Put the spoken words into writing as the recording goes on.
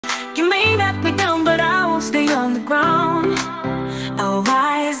You may knock me down, but I won't stay on the ground. I'll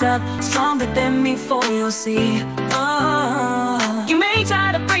rise up, stronger than before, you'll see. Oh, you may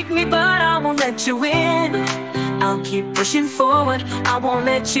try to break me, but I won't let you win. I'll keep pushing forward, I won't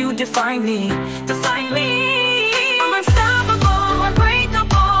let you define me, define me. I'm unstoppable,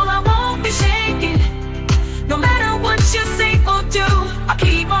 unbreakable, I won't be shaken. No matter what you say or do, I'll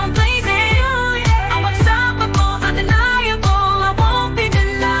keep on blazing. I'm unstoppable, undeniable, I won't be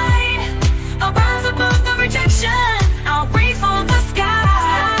denied. I'll rise above the rejection, I'll reach for the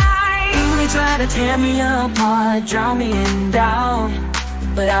sky. You may try to tear me apart, drown me in doubt,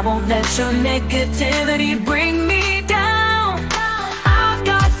 but I won't let your negativity bring me down. I've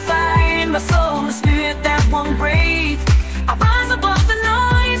got fire in my soul, a spirit that won't break. I'll rise above the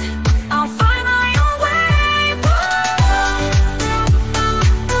noise, I'll find my own way.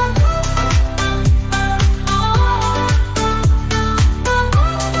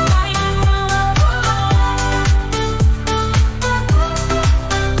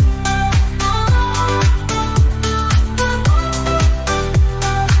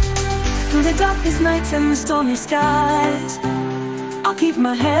 Through the darkest nights and the stormy skies, I'll keep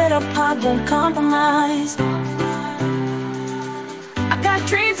my head up high, won't compromise. I got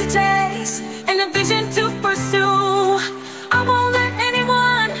dreams to chase,